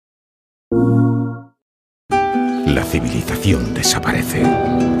La civilización desaparece.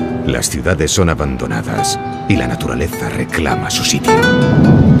 Las ciudades son abandonadas y la naturaleza reclama su sitio.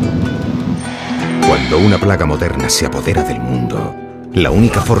 Cuando una plaga moderna se apodera del mundo, la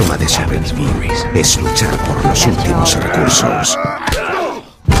única forma de sobrevivir es luchar por los últimos recursos.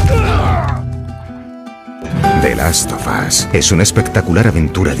 The Last of Us es una espectacular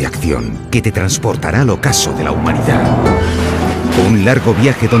aventura de acción que te transportará al ocaso de la humanidad. Un largo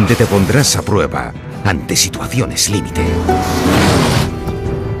viaje donde te pondrás a prueba ante situaciones límite.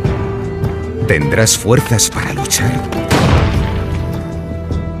 ¿Tendrás fuerzas para luchar?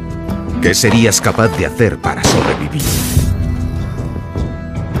 ¿Qué serías capaz de hacer para sobrevivir?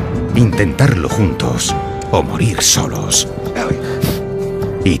 Intentarlo juntos o morir solos.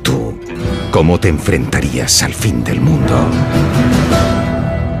 ¿Y tú? ¿Cómo te enfrentarías al fin del mundo?